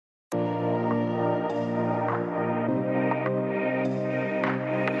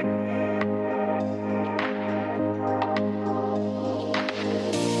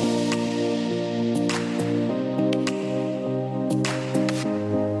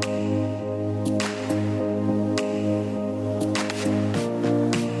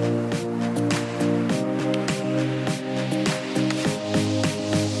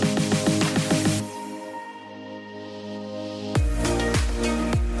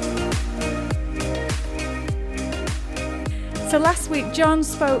So last week, John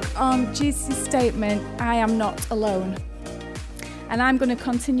spoke on Jesus' statement, I am not alone. And I'm going to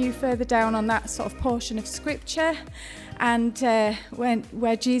continue further down on that sort of portion of scripture and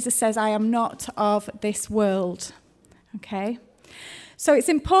where Jesus says, I am not of this world. Okay? So it's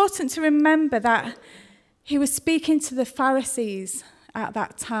important to remember that he was speaking to the Pharisees at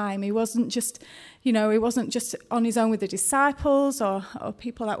that time. He wasn't just, he wasn't just on his own with the disciples or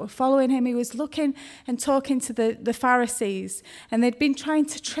people that were following him. He was looking and talking to the Pharisees, and they'd been trying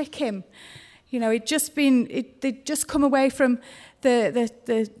to trick him. They'd just come away from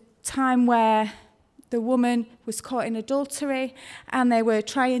the time where the woman was caught in adultery, and they were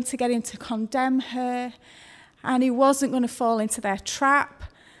trying to get him to condemn her, and he wasn't going to fall into their trap.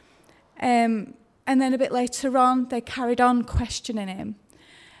 And then a bit later on, they carried on questioning him.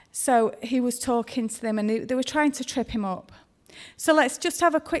 So he was talking to them, and they were trying to trip him up. So let's just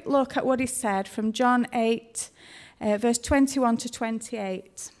have a quick look at what he said from John 8, verse 21 to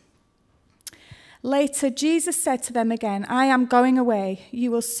 28. Later, Jesus said to them again, I am going away.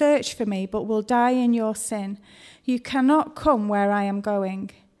 You will search for me, but will die in your sin. You cannot come where I am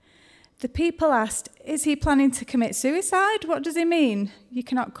going. The people asked, is he planning to commit suicide? What does he mean? You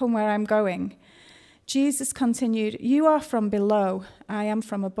cannot come where I'm going. Jesus continued, you are from below, I am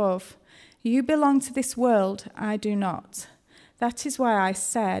from above. You belong to this world, I do not. That is why I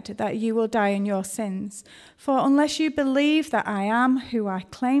said that you will die in your sins. For unless you believe that I am who I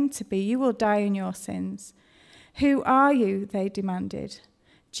claim to be, you will die in your sins. Who are you? They demanded.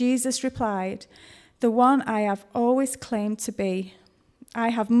 Jesus replied, the one I have always claimed to be. I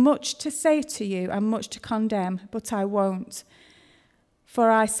have much to say to you and much to condemn, but I won't. For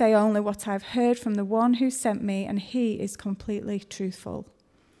I say only what I've heard from the one who sent me, and he is completely truthful.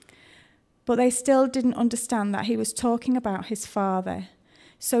 But they still didn't understand that he was talking about his Father.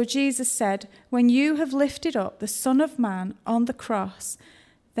 So Jesus said, when you have lifted up the Son of Man on the cross,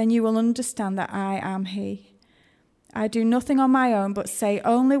 then you will understand that I am he. I do nothing on my own, but say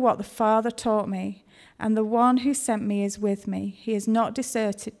only what the Father taught me, and the one who sent me is with me. He has not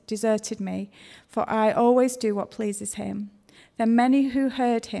deserted me, for I always do what pleases him. Then many who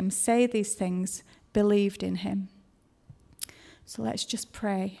heard him say these things believed in him. So let's just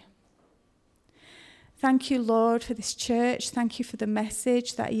pray. Thank you, Lord, for this church. Thank you for the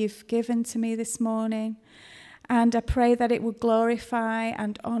message that you've given to me this morning. And I pray that it would glorify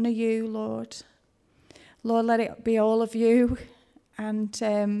and honour you, Lord. Lord, let it be all of you. And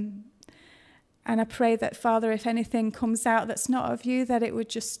I pray that, Father, if anything comes out that's not of you, that it would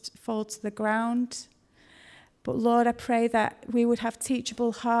just fall to the ground. But Lord, I pray that we would have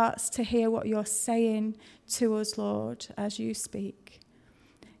teachable hearts to hear what you're saying to us, Lord, as you speak.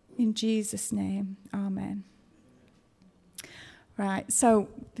 In Jesus' name, amen. Right, so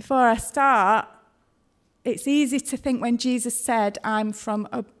before I start, it's easy to think when Jesus said, I'm from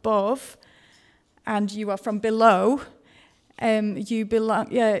above and you are from below,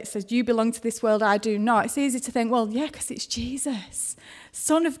 it says, you belong to this world, I do not. It's easy to think, well, yeah, because it's Jesus,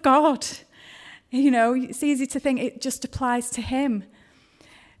 Son of God. It's easy to think it just applies to him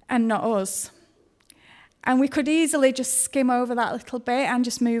and not us. And we could easily just skim over that little bit and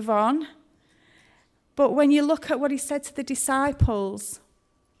just move on. But when you look at what he said to the disciples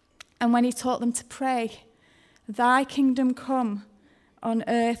and when he taught them to pray, thy kingdom come on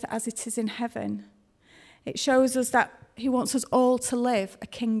earth as it is in heaven, it shows us that he wants us all to live a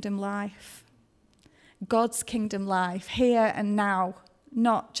kingdom life. God's kingdom life, here and now,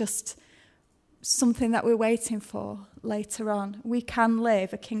 not just something that we're waiting for later on. We can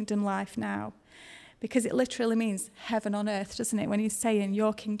live a kingdom life now, because it literally means heaven on earth, doesn't it? When he's saying,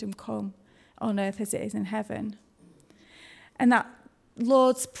 your kingdom come on earth as it is in heaven. And that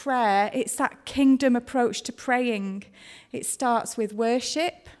Lord's Prayer, it's that kingdom approach to praying. It starts with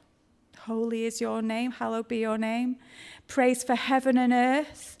worship. Holy is your name, hallowed be your name. Prays for heaven and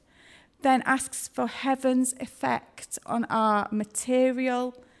earth. Then asks for heaven's effect on our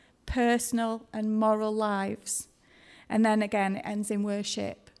material, personal and moral lives. And then again, it ends in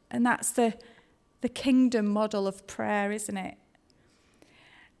worship. And that's the kingdom model of prayer, isn't it?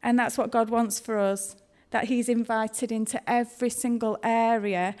 And that's what God wants for us, that he's invited into every single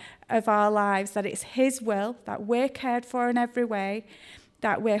area of our lives, that it's his will, that we're cared for in every way,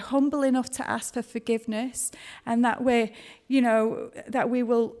 that we're humble enough to ask for forgiveness, and that that we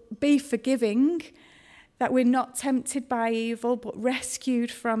will be forgiving, that we're not tempted by evil, but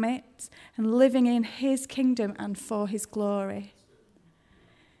rescued from it and living in his kingdom and for his glory.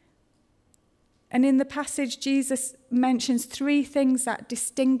 And in the passage, Jesus mentions 3 things that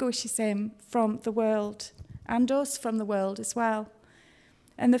distinguishes him from the world and us from the world as well.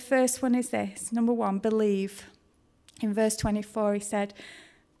 And the first one is this. Number 1, believe. In verse 24, he said,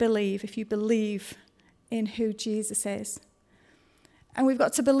 believe, if you believe in who Jesus is. And we've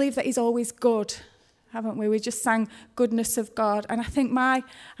got to believe that he's always good, haven't we? We just sang goodness of God. And I think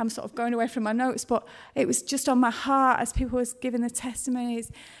I'm sort of going away from my notes, but it was just on my heart as people was giving the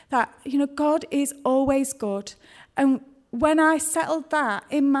testimonies that, God is always good. And when I settled that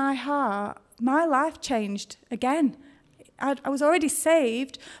in my heart, my life changed again. I was already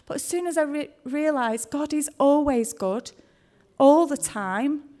saved, but as soon as I realised God is always good, all the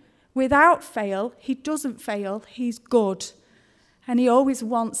time, without fail, he doesn't fail, he's good. And he always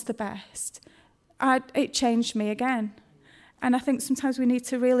wants the best. It changed me again. And I think sometimes we need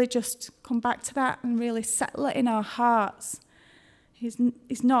to really just come back to that and really settle it in our hearts. He's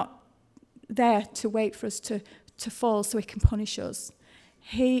not there to wait for us to fall so he can punish us.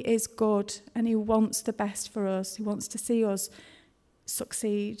 He is good and he wants the best for us. He wants to see us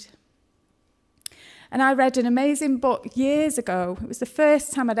succeed. And I read an amazing book years ago. It was the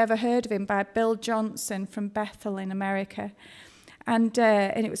first time I'd ever heard of him, by Bill Johnson from Bethel in America. And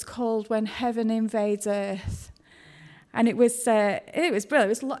it was called When Heaven Invades Earth. And it was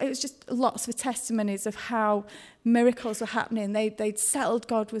brilliant. It was just lots of testimonies of how miracles were happening. They'd settled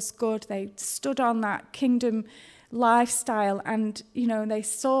God was good. They stood on that kingdom lifestyle, and they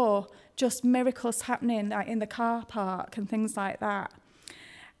saw just miracles happening, like in the car park and things like that.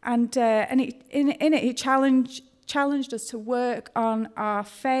 And in it, he challenged us to work on our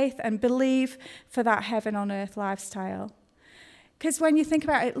faith and believe for that heaven on earth lifestyle. Because when you think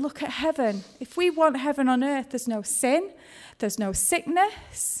about it, look at heaven. If we want heaven on earth, there's no sin, there's no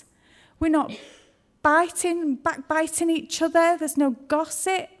sickness. We're not backbiting each other. There's no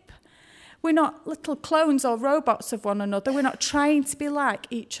gossip. We're not little clones or robots of one another. We're not trying to be like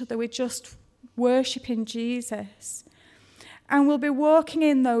each other. We're just worshipping Jesus. And we'll be walking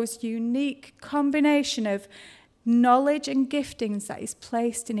in those unique combination of knowledge and giftings that is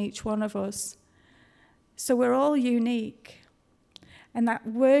placed in each one of us. So we're all unique. And that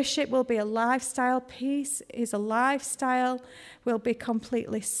worship will be a lifestyle. Peace is a lifestyle. We'll be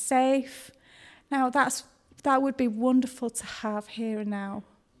completely safe. Now, that would be wonderful to have here and now.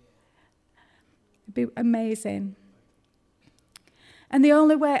 It'd be amazing. And the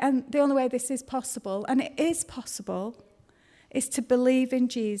only way this is possible, and it is possible, is to believe in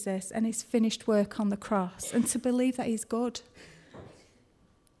Jesus and his finished work on the cross, and to believe that he's good.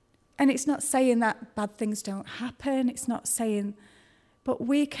 And it's not saying that bad things don't happen. It's not saying... But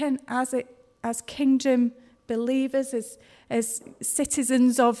we can, as kingdom believers, as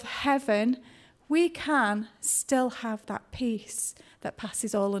citizens of heaven, we can still have that peace that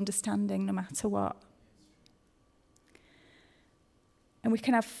passes all understanding, no matter what. And we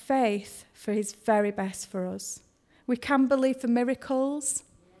can have faith for his very best for us. We can believe for miracles.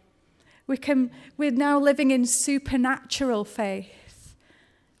 We're now living in supernatural faith.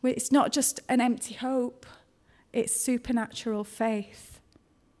 It's not just an empty hope. It's supernatural faith.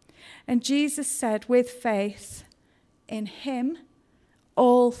 And Jesus said, with faith in him,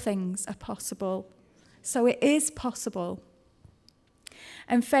 all things are possible. So it is possible.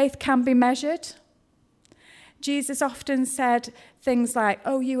 And faith can be measured. Jesus often said things like,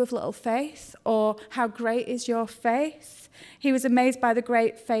 oh, you have little faith, or how great is your faith? He was amazed by the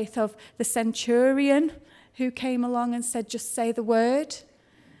great faith of the centurion who came along and said, just say the word,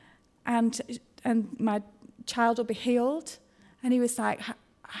 and my child will be healed. And he was like,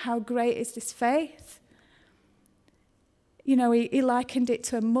 how great is this faith? He likened it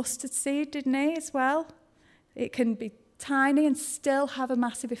to a mustard seed, didn't he, as well? It can be tiny and still have a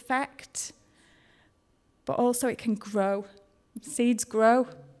massive effect, but also it can grow. Seeds grow.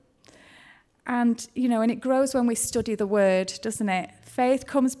 And it grows when we study the word, doesn't it? Faith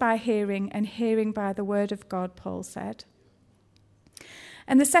comes by hearing, and hearing by the word of God, Paul said.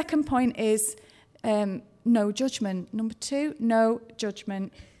 And the second point is no judgment. Number 2, no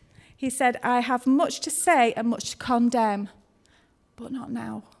judgment. He said, I have much to say and much to condemn, but not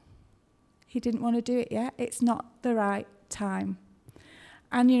now. He didn't want to do it yet. It's not the right time.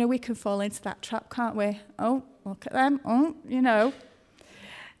 And, we can fall into that trap, can't we? Oh, look at them. Oh,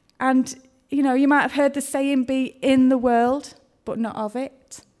 And, you might have heard the saying, be in the world, but not of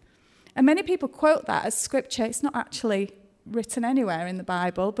it. And many people quote that as scripture. It's not actually written anywhere in the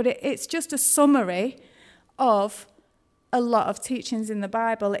Bible, but it's just a summary of a lot of teachings in the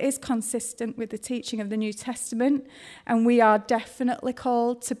Bible. It is consistent with the teaching of the New Testament, and we are definitely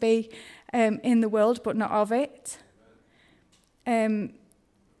called to be in the world, but not of it.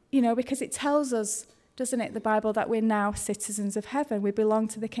 Because it tells us, doesn't it, the Bible, that we're now citizens of heaven. We belong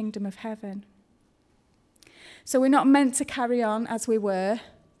to the kingdom of heaven. So we're not meant to carry on as we were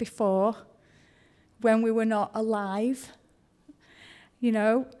before. when we were not alive. You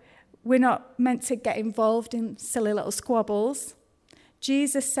know, we're not meant to get involved in silly little squabbles.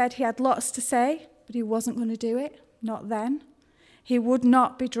 Jesus said he had lots to say, but he wasn't going to do it, not then. He would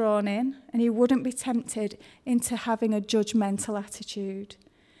not be drawn in, and he wouldn't be tempted into having a judgmental attitude.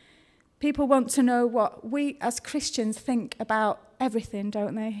 People want to know what we as Christians think about everything,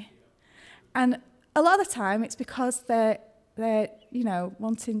 don't they? And a lot of the time it's because they're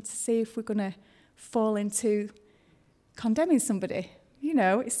wanting to see if we're going to fall into condemning somebody. You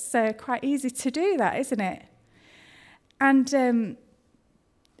know, it's quite easy to do that, isn't it? And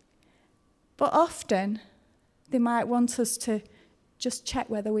but often they might want us to just check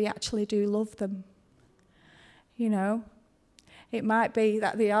whether we actually do love them. You know, it might be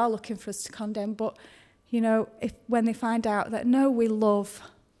that they are looking for us to condemn, but, you know, when they find out that, no, we love,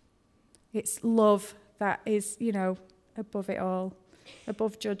 it's love that is, you know, above it all,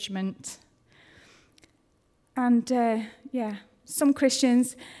 above judgment. And, some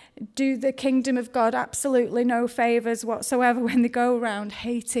Christians do the kingdom of God absolutely no favours whatsoever when they go around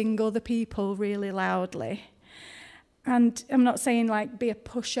hating other people really loudly. And I'm not saying like be a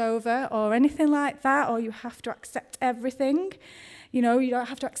pushover or anything like that, or you have to accept everything. You know, you don't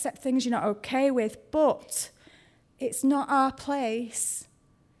have to accept things you're not okay with, but it's not our place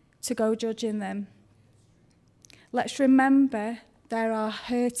to go judging them. Let's remember there are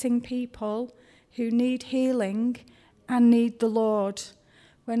hurting people who need healing and need the Lord.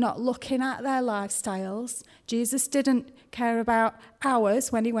 We're not looking at their lifestyles. Jesus didn't care about ours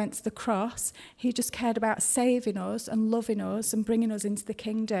when he went to the cross. He just cared about saving us and loving us and bringing us into the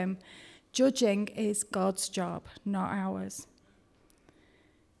kingdom. Judging is God's job, not ours.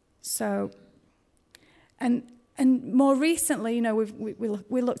 So, and more recently, you know,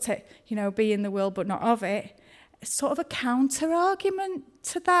 we looked at, you know, be in the world but not of it. Sort of a counter-argument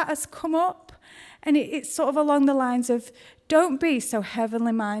to that has come up. And it's sort of along the lines of, don't be so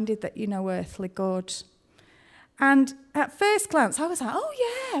heavenly minded that you know earthly good. And at first glance, I was like,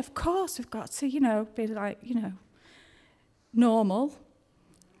 oh yeah, of course, we've got to, you know, be like, you know, normal.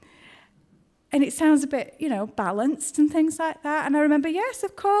 And it sounds a bit, you know, balanced and things like that. And I remember, yes,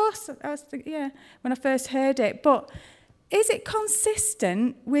 of course, I was thinking, yeah, when I first heard it. But is it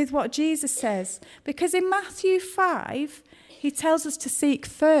consistent with what Jesus says? Because in Matthew 5, he tells us to seek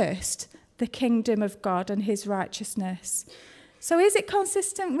first the kingdom of God and his righteousness. So is it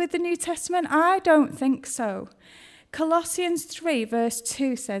consistent with the New Testament? I don't think so. Colossians 3 verse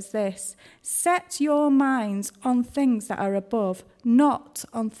 2 says this: set your minds on things that are above, not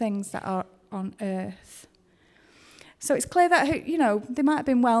on things that are on earth. So it's clear that, you know, they might have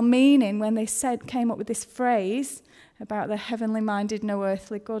been well-meaning when they came up with this phrase about the heavenly minded, no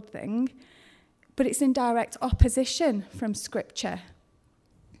earthly good thing, but it's in direct opposition from Scripture.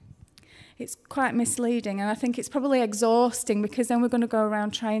 It's quite misleading, and I think it's probably exhausting, because then we're going to go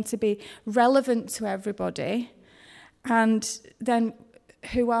around trying to be relevant to everybody, and then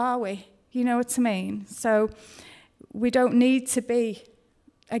who are we? You know what I mean? So we don't need to be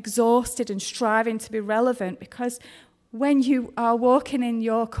exhausted and striving to be relevant, because when you are walking in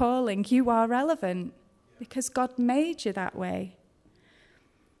your calling, you are relevant, because God made you that way.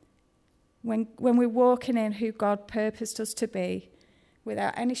 When we're walking in who God purposed us to be,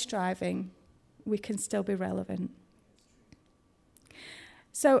 without any striving, we can still be relevant.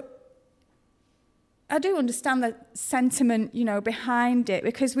 So I do understand the sentiment, you know, behind it,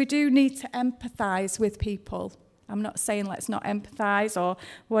 because we do need to empathise with people. I'm not saying let's not empathise or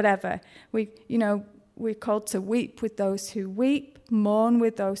whatever. We're called to weep with those who weep, mourn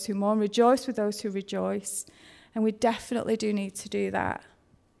with those who mourn, rejoice with those who rejoice. And we definitely do need to do that.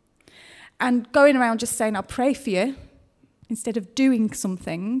 And going around just saying, I'll pray for you, instead of doing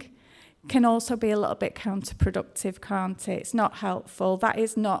something, can also be a little bit counterproductive, can't it? It's not helpful. That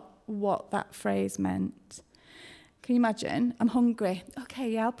is not what that phrase meant. Can you imagine? I'm hungry.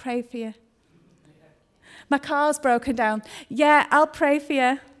 Okay, yeah, I'll pray for you. My car's broken down. Yeah, I'll pray for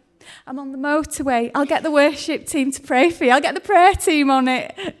you. I'm on the motorway. I'll get the worship team to pray for you. I'll get the prayer team on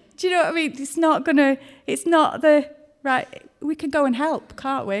it. Do you know what I mean? It's not the right. We can go and help,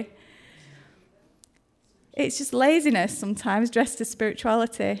 can't we? It's just laziness sometimes dressed as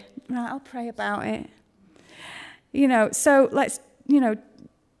spirituality. Right, I'll pray about it. You know, so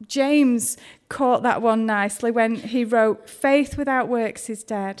James caught that one nicely when he wrote, faith without works is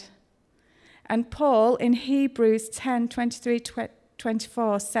dead. And Paul in Hebrews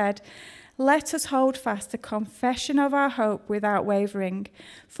 10:23-24 said, let us hold fast the confession of our hope without wavering,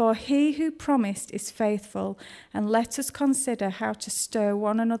 for he who promised is faithful, and let us consider how to stir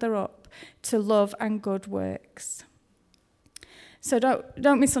one another up to love and good works. So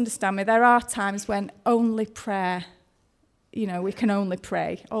don't misunderstand me. There are times when only prayer, we can only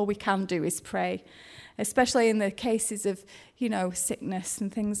pray. All we can do is pray, especially in the cases of, sickness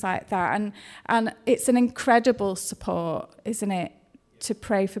and things like that. And it's an incredible support, isn't it, to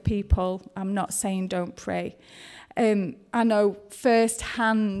pray for people. I'm not saying don't pray. I know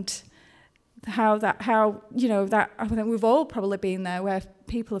firsthand how I think we've all probably been there where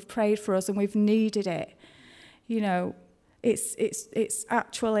people have prayed for us and we've needed it. It's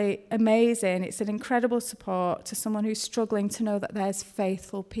actually amazing. It's an incredible support to someone who's struggling to know that there's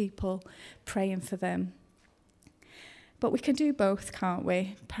faithful people praying for them. But we can do both, can't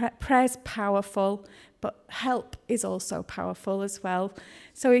we? Prayer's powerful, but help is also powerful as well.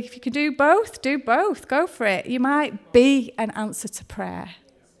 So if you can do both, go for it. You might be an answer to prayer,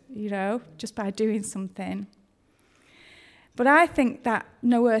 just by doing something. But I think that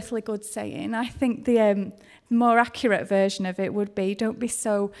no earthly good saying, I think the more accurate version of it would be, don't be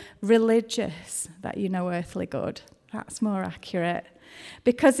so religious that you know earthly good. That's more accurate.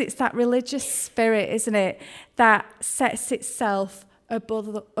 Because it's that religious spirit, isn't it, that sets itself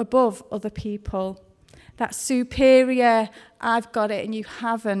above other people. That superior, I've got it and you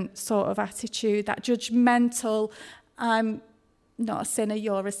haven't sort of attitude, that judgmental, I'm not a sinner,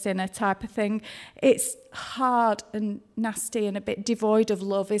 you're a sinner type of thing. It's hard and nasty and a bit devoid of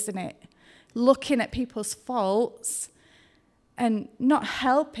love, isn't it? Looking at people's faults and not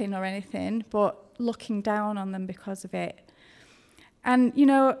helping or anything, but looking down on them because of it. And,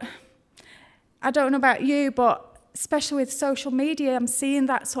 I don't know about you, but especially with social media, I'm seeing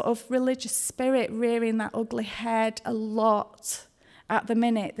that sort of religious spirit rearing that ugly head a lot at the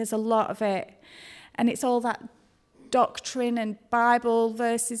minute. There's a lot of it. And it's all that doctrine and Bible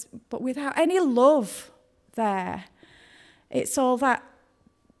verses, but without any love there. It's all that,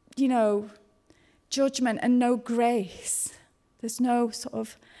 judgment and no grace. There's no sort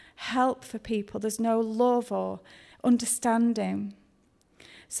of help for people. There's no love or understanding.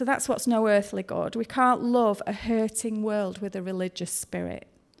 So that's what's no earthly good. We can't love a hurting world with a religious spirit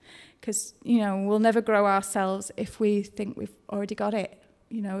because, we'll never grow ourselves if we think we've already got it.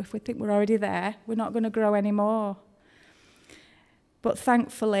 If we think we're already there, we're not going to grow anymore. But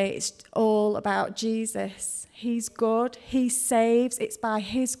thankfully, it's all about Jesus. He's good. He saves. It's by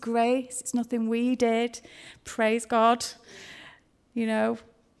his grace. It's nothing we did. Praise God.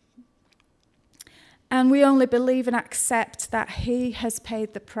 And we only believe and accept that he has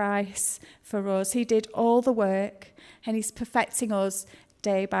paid the price for us. He did all the work, and he's perfecting us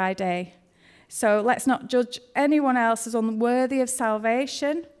day by day. So let's not judge anyone else as unworthy of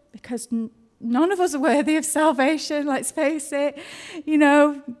salvation, because none of us are worthy of salvation, let's face it.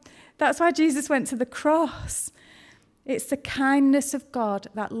 That's why Jesus went to the cross. It's the kindness of God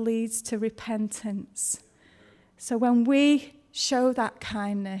that leads to repentance. So when we show that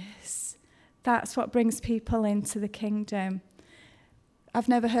kindness, that's what brings people into the kingdom. I've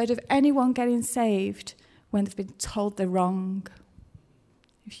never heard of anyone getting saved when they've been told they're wrong.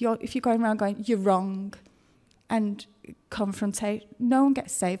 If you're going around going, you're wrong, and confrontate, no one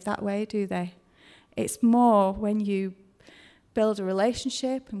gets saved that way, do they? It's more when you build a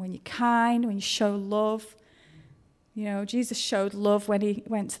relationship and when you're kind, when you show love. Jesus showed love when he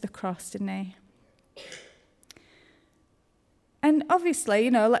went to the cross, didn't he? And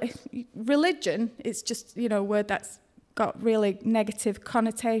obviously, religion is just, a word that's got really negative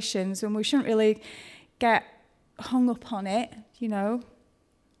connotations, and we shouldn't really get hung up on it,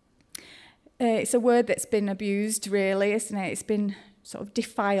 It's a word that's been abused, really, isn't it? It's been sort of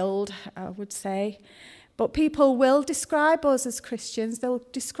defiled, I would say. But people will describe us as Christians. They'll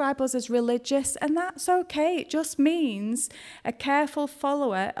describe us as religious, and that's okay. It just means a careful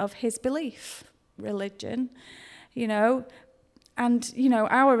follower of his belief, religion, And,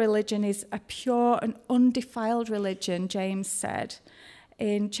 our religion is a pure and undefiled religion, James said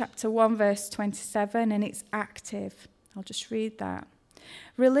in chapter 1, verse 27, and it's active. I'll just read that.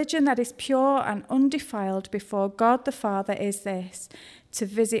 Religion that is pure and undefiled before God the Father is this: to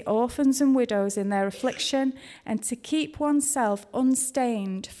visit orphans and widows in their affliction and to keep oneself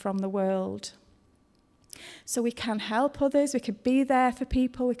unstained from the world. So we can help others, we can be there for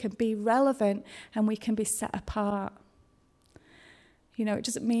people, we can be relevant, and we can be set apart. It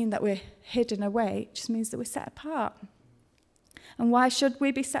doesn't mean that we're hidden away, it just means that we're set apart. And why should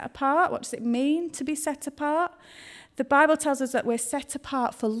we be set apart? What does it mean to be set apart? The Bible tells us that we're set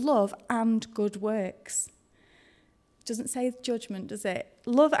apart for love and good works. It doesn't say judgment, does it?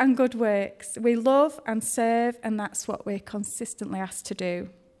 Love and good works. We love and serve, and that's what we're consistently asked to do.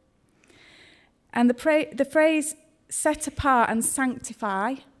 And the phrase set apart and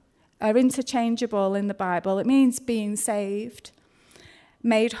sanctify are interchangeable in the Bible. It means being saved.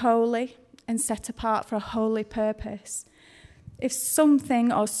 made holy and set apart for a holy purpose. If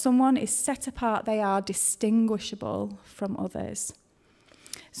something or someone is set apart, they are distinguishable from others.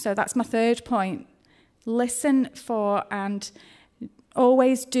 So that's my third point. Listen for and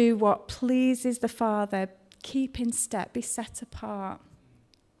always do what pleases the Father. Keep in step, be set apart.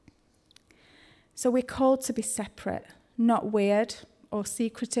 So we're called to be separate, not weird or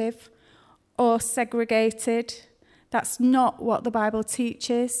secretive or segregated. That's not what the Bible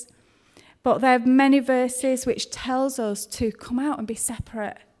teaches. But there are many verses which tells us to come out and be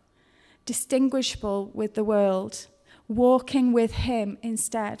separate, distinguishable with the world, walking with him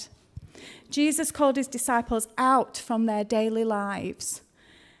instead. Jesus called his disciples out from their daily lives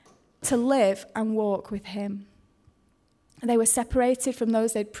to live and walk with him. They were separated from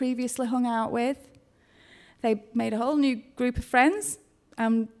those they'd previously hung out with. They made a whole new group of friends.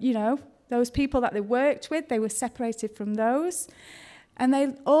 Those people that they worked with, they were separated from those. And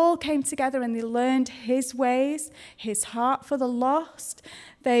they all came together and they learned his ways, his heart for the lost.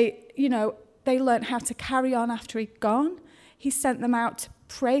 They learned how to carry on after he'd gone. He sent them out to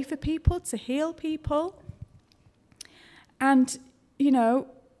pray for people, to heal people. And,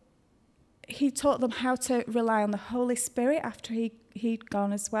 he taught them how to rely on the Holy Spirit after he'd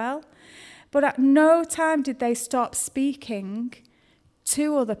gone as well. But at no time did they stop speaking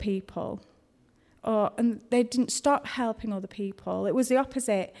to other people. And they didn't stop helping other people. It was the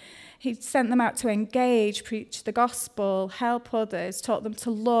opposite. He sent them out to engage, preach the gospel, help others, taught them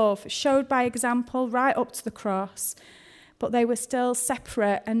to love, showed by example right up to the cross. But they were still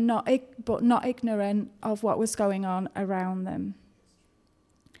separate and not ignorant of what was going on around them.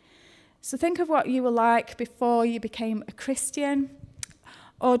 So think of what you were like before you became a Christian,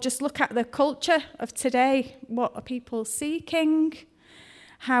 or just look at the culture of today. What are people seeking?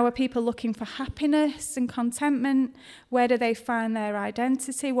 How are people looking for happiness and contentment? Where do they find their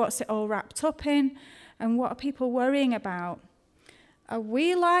identity? What's it all wrapped up in? And what are people worrying about? Are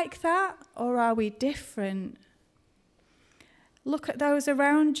we like that, or are we different? Look at those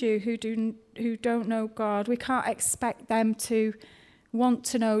around you who don't know God. We can't expect them to want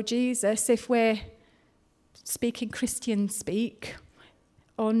to know Jesus if we're speaking Christian speak,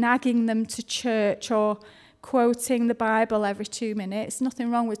 or nagging them to church, or quoting the Bible every 2 minutes.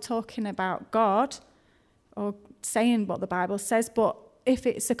 Nothing wrong with talking about God or saying what the Bible says, but if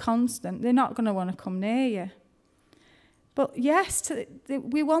it's a constant, they're not going to want to come near you. But yes,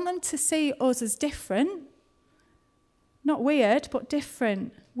 we want them to see us as different. Not weird, but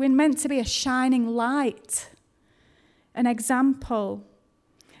different. We're meant to be a shining light, an example.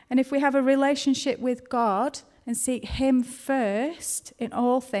 And if we have a relationship with God and seek him first in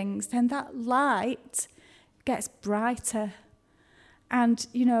all things, then that light gets brighter. And,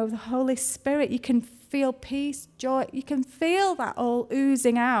 the Holy Spirit, you can feel peace, joy. You can feel that all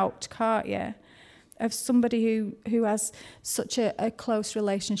oozing out, can't you, of somebody who has such a close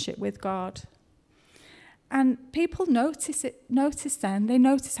relationship with God. And people notice then. They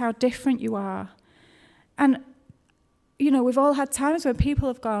notice how different you are. And, we've all had times when people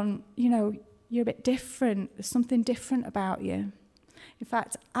have gone, you're a bit different. There's something different about you. In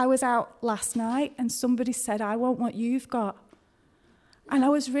fact, I was out last night and somebody said, I want what you've got. And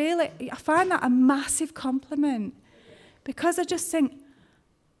I find that a massive compliment, because I just think,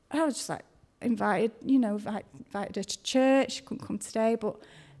 I was just like invited her to church. She couldn't come today, but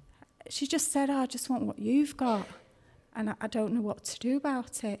she just said, I just want what you've got. And I don't know what to do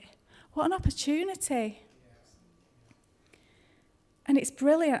about it. What an opportunity. And it's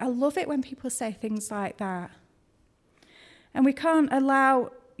brilliant. I love it when people say things like that. And we can't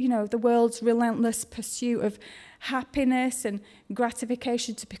allow, the world's relentless pursuit of happiness and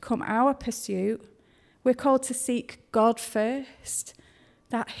gratification to become our pursuit. We're called to seek God first.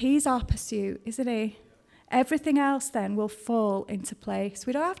 That he's our pursuit, isn't he? Everything else then will fall into place.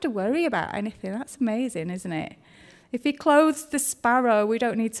 We don't have to worry about anything. That's amazing, isn't it? If he clothes the sparrow, we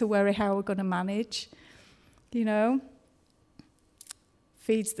don't need to worry how we're going to manage.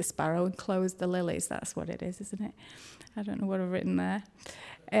 Feeds the sparrow and clothes the lilies. That's what it is, isn't it? I don't know what I've written there.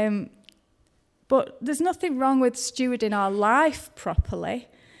 But there's nothing wrong with stewarding our life properly.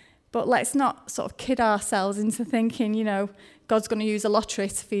 But let's not sort of kid ourselves into thinking, God's going to use a lottery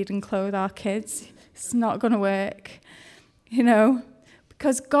to feed and clothe our kids. It's not going to work,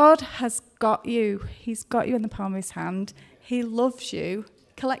 because God has got you. He's got you in the palm of his hand. He loves you,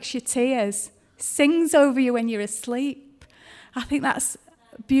 collects your tears, sings over you when you're asleep. I think that's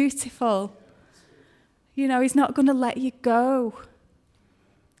beautiful. He's not going to let you go.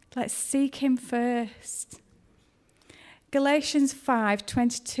 Let's seek him first. Galatians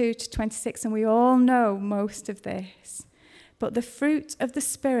 5:22-26, and we all know most of this. But the fruit of the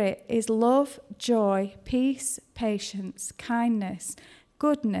Spirit is love, joy, peace, patience, kindness,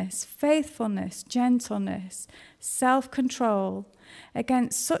 goodness, faithfulness, gentleness, self-control.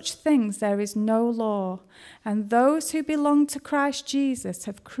 Against such things there is no law. And those who belong to Christ Jesus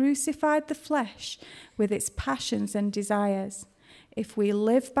have crucified the flesh with its passions and desires. If we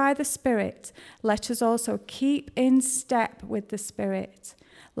live by the Spirit, let us also keep in step with the Spirit.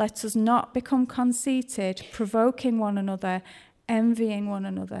 Let us not become conceited, provoking one another, envying one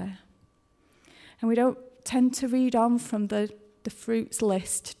another. And we don't tend to read on from the fruits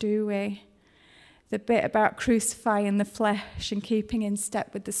list, do we? The bit about crucifying the flesh and keeping in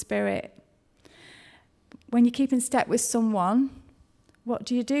step with the Spirit. When you keep in step with someone, what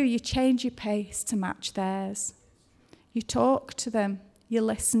do? You change your pace to match theirs. You talk to them, you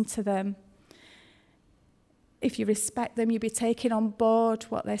listen to them. If you respect them, you'll be taking on board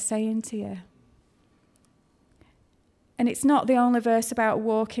what they're saying to you. And it's not the only verse about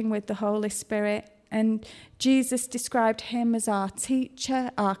walking with the Holy Spirit. And Jesus described him as our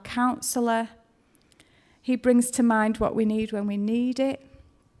teacher, our counselor. He brings to mind what we need when we need it.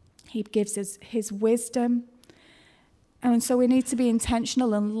 He gives us his wisdom. And so we need to be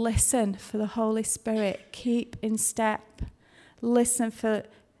intentional and listen for the Holy Spirit. Keep in step. Listen for...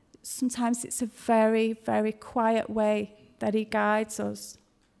 Sometimes it's a very, very quiet way that he guides us.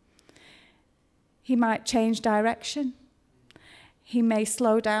 He might change direction. He may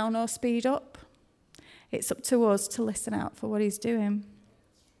slow down or speed up. It's up to us to listen out for what he's doing.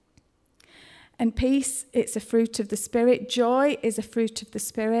 And peace, it's a fruit of the Spirit. Joy is a fruit of the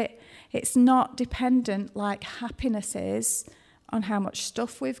Spirit. It's not dependent like happiness is on how much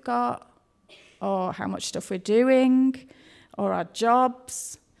stuff we've got or how much stuff we're doing or our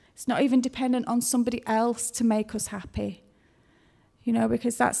jobs. It's not even dependent on somebody else to make us happy,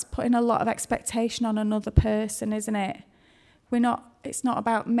 because that's putting a lot of expectation on another person, isn't it? It's not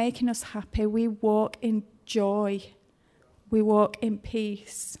about making us happy. We walk in joy. We walk in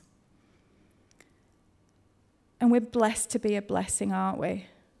peace. And we're blessed to be a blessing, aren't we?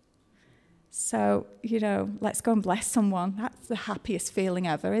 So, let's go and bless someone. That's the happiest feeling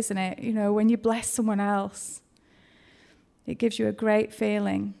ever, isn't it? When you bless someone else, it gives you a great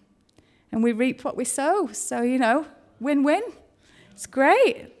feeling. And we reap what we sow. So, win-win. It's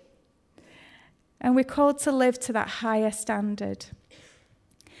great. And we're called to live to that higher standard.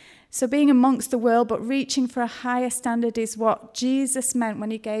 So being amongst the world but reaching for a higher standard is what Jesus meant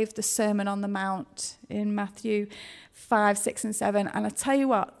when he gave the Sermon on the Mount in Matthew 5, 6 and 7. And I tell you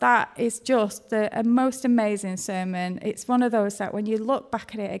what, that is just a most amazing sermon. It's one of those that when you look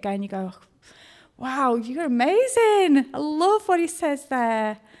back at it again, you go, wow, you're amazing. I love what he says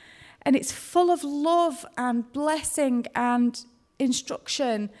there. And it's full of love and blessing and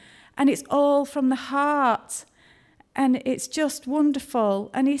instruction. And it's all from the heart. And it's just wonderful.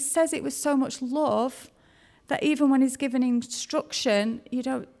 And he says it with so much love that even when he's giving instruction, you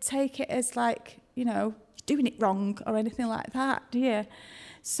don't take it as like, you're doing it wrong or anything like that, do you?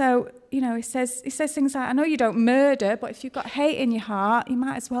 So, he says things like, I know you don't murder, but if you've got hate in your heart, you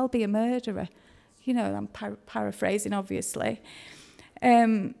might as well be a murderer. I'm paraphrasing, obviously.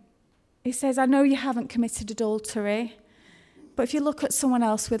 He says, I know you haven't committed adultery, but if you look at someone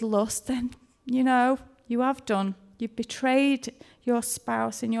else with lust, then, you have done. You've betrayed your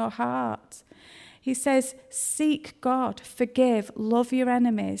spouse in your heart. He says, seek God, forgive, love your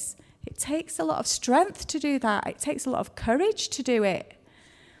enemies. It takes a lot of strength to do that. It takes a lot of courage to do it.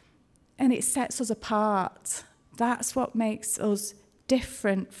 And it sets us apart. That's what makes us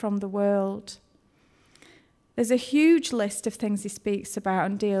different from the world. There's a huge list of things he speaks about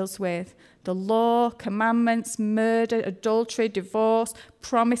and deals with. The law, commandments, murder, adultery, divorce,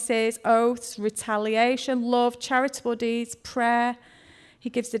 promises, oaths, retaliation, love, charitable deeds, prayer. He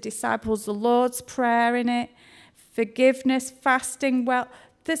gives the disciples the Lord's Prayer in it. Forgiveness, fasting. Well,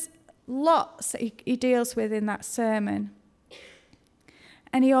 there's lots that he deals with in that sermon.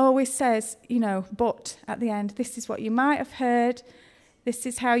 And he always says, but at the end, this is what you might have heard. This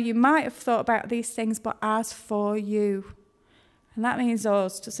is how you might have thought about these things, but as for you. And that means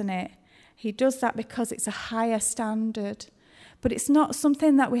us, doesn't it? He does that because it's a higher standard. But it's not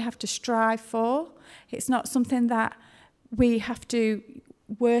something that we have to strive for. It's not something that we have to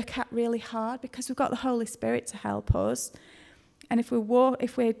work at really hard because we've got the Holy Spirit to help us. And if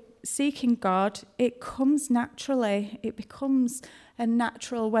we're seeking God, it comes naturally. It becomes a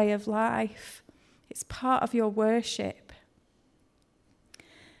natural way of life. It's part of your worship.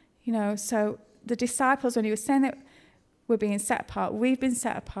 So the disciples, when he was saying that we're being set apart, we've been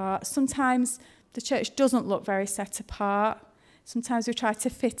set apart. Sometimes the church doesn't look very set apart. Sometimes we try to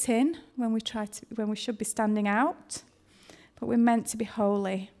fit in when we should be standing out. but we're meant to be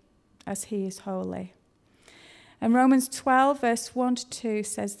holy as he is holy. And Romans 12, verse 1 to 2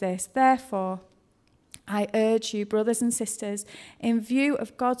 says this, "Therefore, I urge you, brothers and sisters, in view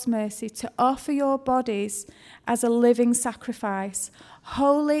of God's mercy, to offer your bodies as a living sacrifice,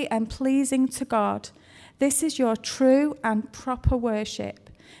 holy and pleasing to God. This is your true and proper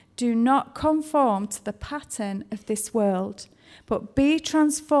worship. Do not conform to the pattern of this world, but be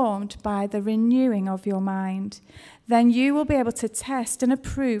transformed by the renewing of your mind. Then you will be able to test and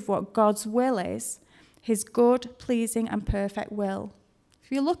approve what God's will is, his good, pleasing, and perfect will."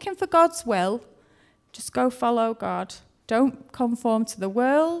 If you're looking for God's will, just go follow God. Don't conform to the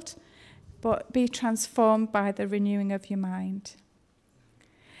world, but be transformed by the renewing of your mind.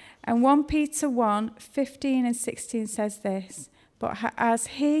 And 1 Peter 1, 15 and 16 says this, "But as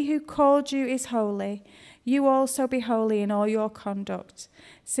he who called you is holy, you also be holy in all your conduct,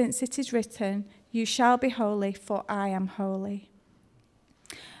 since it is written, 'You shall be holy, for I am holy.'"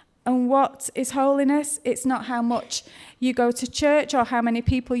 And what is holiness? It's not how much you go to church or how many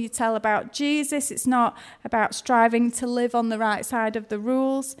people you tell about Jesus. It's not about striving to live on the right side of the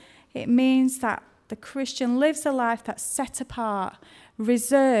rules. It means that the Christian lives a life that's set apart,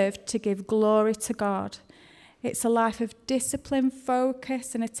 reserved to give glory to God. It's a life of discipline,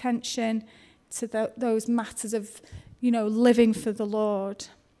 focus, and attention to those matters of, living for the Lord.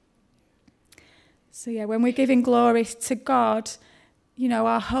 So when we're giving glory to God,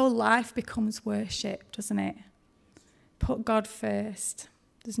 our whole life becomes worship, doesn't it? Put God first.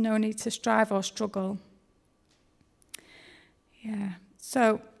 There's no need to strive or struggle. Yeah.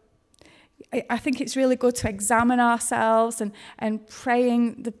 So I think it's really good to examine ourselves and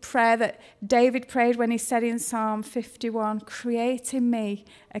praying the prayer that David prayed when he said in Psalm 51, "Create in me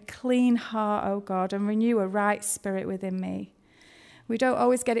a clean heart, O God, and renew a right spirit within me." We don't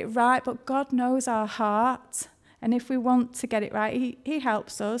always get it right, but God knows our heart. And if we want to get it right, he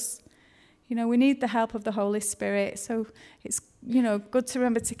helps us. We need the help of the Holy Spirit. So it's, good to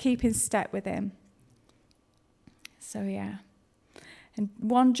remember to keep in step with him. So, yeah. And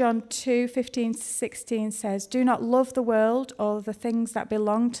 1 John 2, 15 to 16 says, "Do not love the world or the things that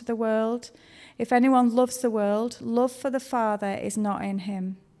belong to the world. If anyone loves the world, love for the Father is not in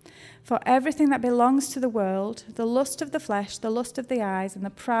him. For everything that belongs to the world, the lust of the flesh, the lust of the eyes, and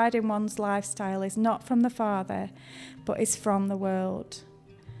the pride in one's lifestyle is not from the Father, but is from the world."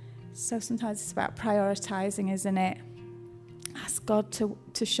 So sometimes it's about prioritizing, isn't it? Ask God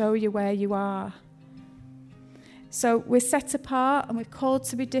to show you where you are. So we're set apart and we're called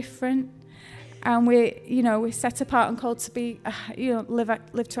to be different. And we're set apart and called to be,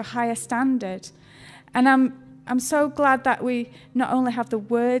 live to a higher standard. And I'm so glad that we not only have the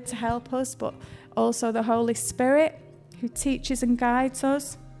Word to help us, but also the Holy Spirit who teaches and guides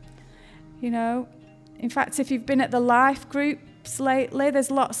us. In fact, if you've been at the life groups lately,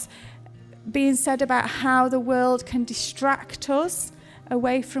 there's lots being said about how the world can distract us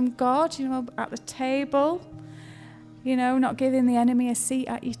away from God, at the table, not giving the enemy a seat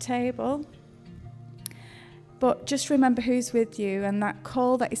at your table. But just remember who's with you and that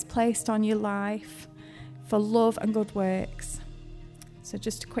call that is placed on your life for love and good works. So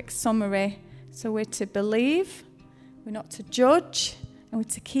just a quick summary. So we're to believe, we're not to judge, and we're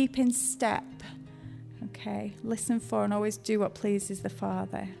to keep in step. Okay, listen for and always do what pleases the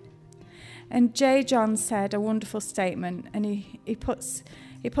Father. And J. John said a wonderful statement, and he puts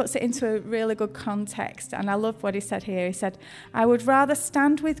it into a really good context, and I love what he said here. He said, "I would rather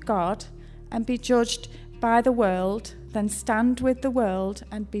stand with God and be judged by the world than stand with the world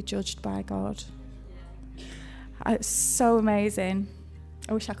and be judged by God." It's so amazing.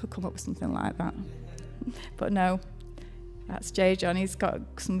 I wish I could come up with something like that. But no, that's J. John. He's got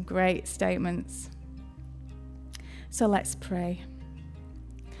some great statements. So let's pray.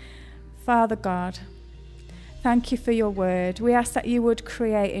 Father God, thank you for your word. We ask that you would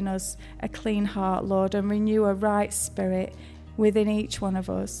create in us a clean heart, Lord, and renew a right spirit within each one of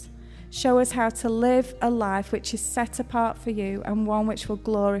us. Show us how to live a life which is set apart for you and one which will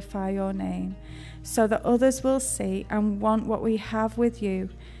glorify your name, so that others will see and want what we have with you.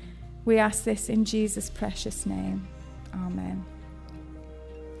 We ask this in Jesus' precious name. Amen.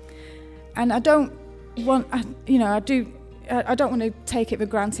 And I don't want to take it for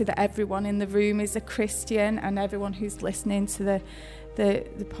granted that everyone in the room is a Christian and everyone who's listening to the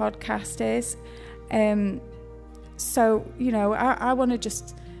podcast is. I want to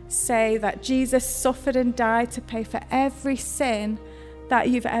just say that Jesus suffered and died to pay for every sin that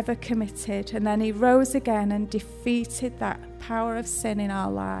you've ever committed, and then he rose again and defeated that power of sin in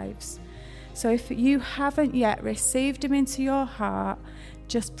our lives. So if you haven't yet received him into your heart,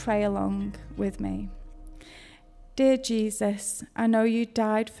 just pray along with me. Dear Jesus, I know you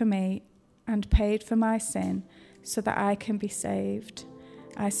died for me and paid for my sin so that I can be saved.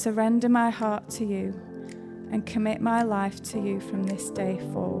 I surrender my heart to you and commit my life to you from this day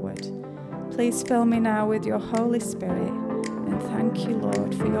forward. Please fill me now with your Holy Spirit, and thank you,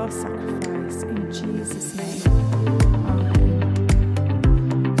 Lord, for your sacrifice. In Jesus' name.